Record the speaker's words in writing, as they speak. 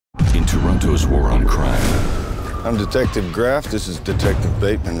Toronto's war on crime. I'm Detective Graff. This is Detective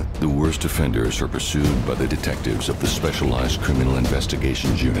Bateman. The worst offenders are pursued by the detectives of the Specialized Criminal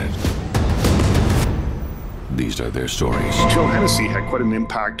Investigations Unit. These are their stories. Jill Hennessy had quite an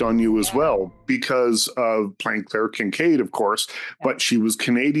impact on you as well because of playing Claire Kincaid, of course, but she was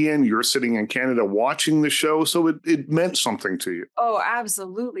Canadian. You're sitting in Canada watching the show, so it meant something to you. Oh,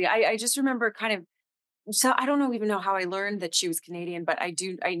 absolutely. I just remember kind of, so I don't even know how I learned that she was Canadian, but I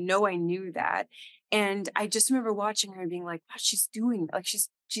know I knew that. And I just remember watching her and being like, wow, she's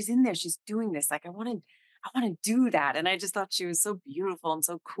in there, she's doing this. Like, I want to do that. And I just thought she was so beautiful and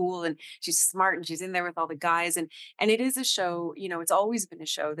so cool, and she's smart, and she's in there with all the guys. And it is a show, it's always been a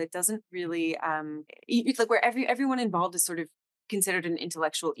show that doesn't really, it's like where everyone involved is sort of considered an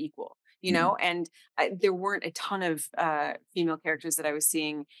intellectual equal, and there weren't a ton of female characters that I was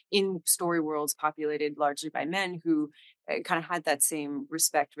seeing in story worlds populated largely by men who kind of had that same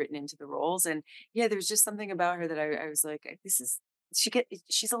respect written into the roles. And yeah, there's just something about her that I was like,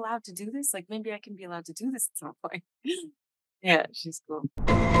 she's allowed to do this. Like, maybe I can be allowed to do this at some point. Yeah, she's cool.